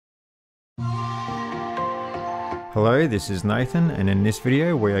Hello, this is Nathan, and in this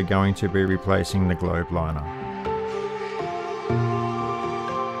video we are going to be replacing the globe liner.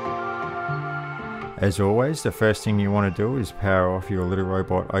 As always, the first thing you want to do is power off your Little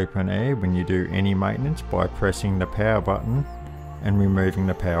Robot Open Air when you do any maintenance by pressing the power button and removing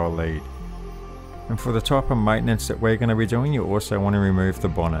the power lead. And for the type of maintenance that we're going to be doing, you also want to remove the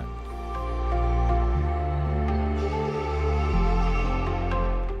bonnet.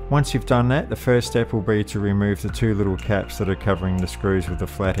 Once you've done that, the first step will be to remove the two little caps that are covering the screws with the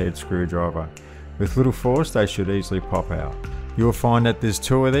flathead screwdriver. With little force, they should easily pop out. You'll find that there's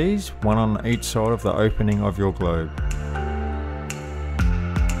two of these, one on each side of the opening of your globe.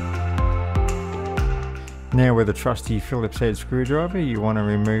 Now with a trusty Phillips head screwdriver, you want to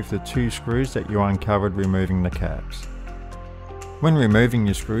remove the two screws that you uncovered removing the caps. When removing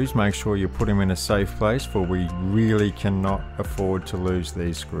your screws, make sure you put them in a safe place, for we really cannot afford to lose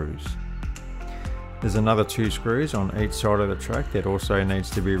these screws. There's another two screws on each side of the track that also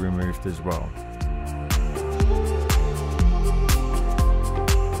needs to be removed as well.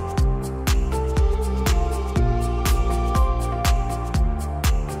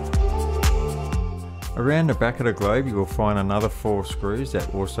 Around the back of the globe you will find another 4 screws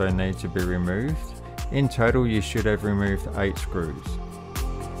that also need to be removed. In total you should have removed 8 screws.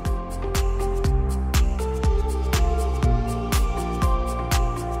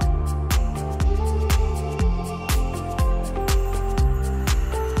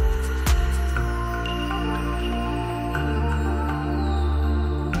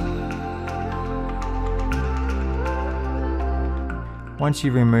 Once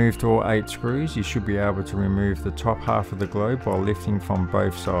you've removed all 8 screws, you should be able to remove the top half of the globe by lifting from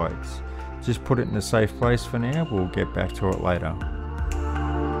both sides. Just put it in a safe place for now, we'll get back to it later.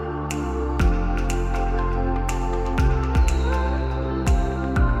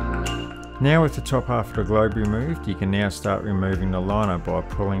 Now with the top half of the globe removed, you can now start removing the liner by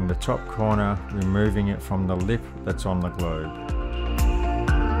pulling the top corner, removing it from the lip that's on the globe.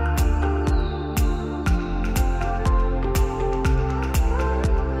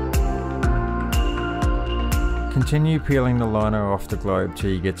 Continue peeling the liner off the globe till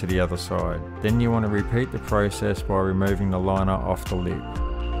you get to the other side. Then you want to repeat the process by removing the liner off the lip.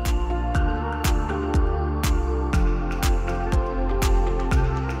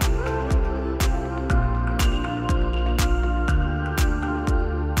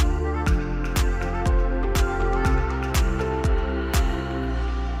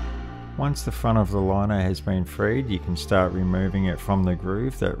 Once the front of the liner has been freed, you can start removing it from the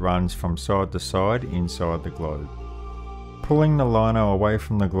groove that runs from side to side inside the globe. Pulling the liner away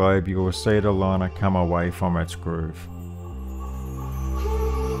from the globe, you will see the liner come away from its groove.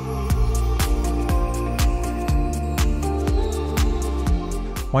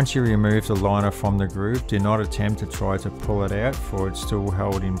 Once you remove the liner from the groove, do not attempt to try to pull it out, for it's still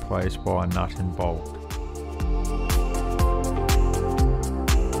held in place by a nut and bolt.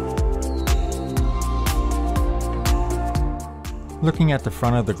 Looking at the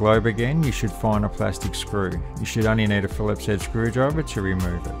front of the globe again, you should find a plastic screw. You should only need a Phillips head screwdriver to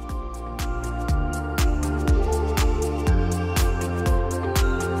remove it.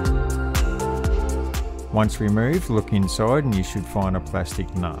 Once removed, look inside and you should find a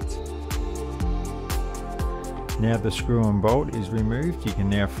plastic nut. Now the screw and bolt is removed, you can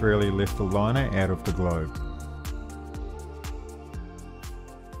now freely lift the liner out of the globe.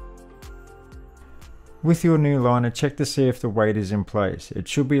 With your new liner, check to see if the weight is in place. It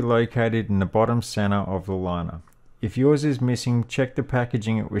should be located in the bottom center of the liner. If yours is missing, check the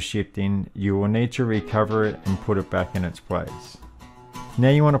packaging it was shipped in. You will need to recover it and put it back in its place. Now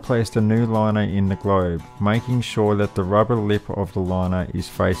you want to place the new liner in the globe, making sure that the rubber lip of the liner is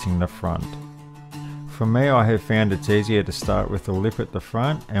facing the front. For me, I have found it's easier to start with the lip at the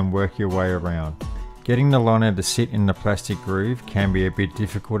front and work your way around. Getting the liner to sit in the plastic groove can be a bit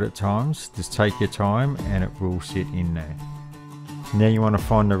difficult at times. Just take your time and it will sit in there. Now you want to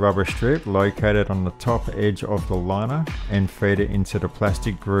find the rubber strip located on the top edge of the liner and feed it into the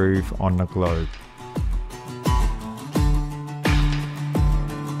plastic groove on the globe.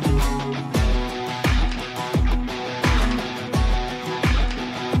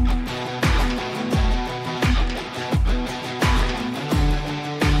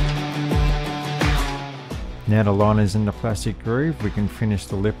 Now the liner is in the plastic groove, we can finish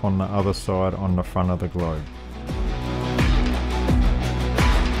the lip on the other side on the front of the globe.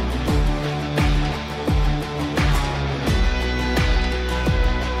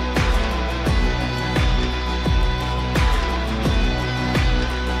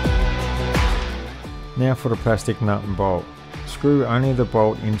 Now for the plastic nut and bolt. Screw only the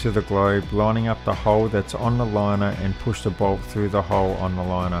bolt into the globe, lining up the hole that's on the liner, and push the bolt through the hole on the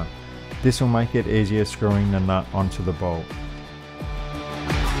liner. This will make it easier screwing the nut onto the bolt.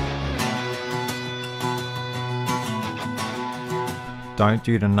 Don't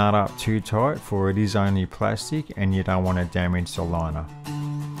do the nut up too tight, for it is only plastic and you don't want to damage the liner.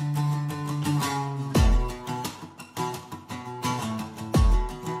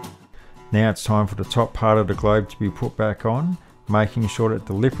 Now it's time for the top part of the globe to be put back on, making sure that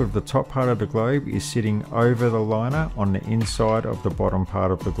the lip of the top part of the globe is sitting over the liner on the inside of the bottom part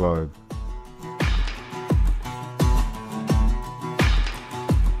of the globe.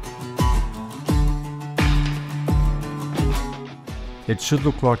 It should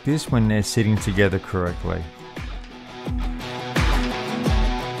look like this when they're sitting together correctly.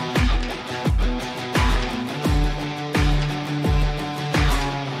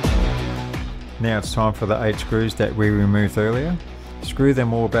 Now it's time for the 8 screws that we removed earlier. Screw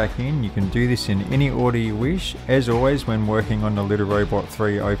them all back in. You can do this in any order you wish. As always, when working on the Little Robot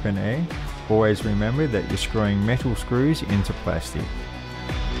 3 Open Air, always remember that you're screwing metal screws into plastic.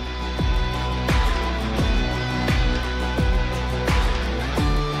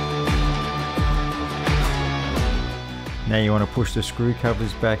 Now you want to push the screw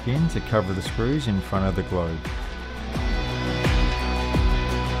covers back in to cover the screws in front of the globe.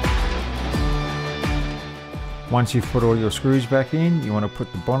 Once you've put all your screws back in, you want to put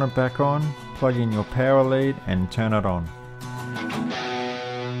the bonnet back on, plug in your power lead and turn it on.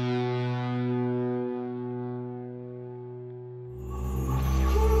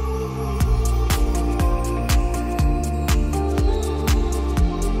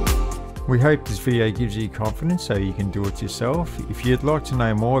 We hope this video gives you confidence so you can do it yourself. If you'd like to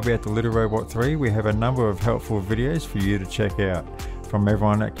know more about the Little Robot 3, we have a number of helpful videos for you to check out. From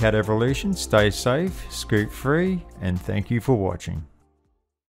everyone at CAD Evolution, stay safe, scoop free, and thank you for watching.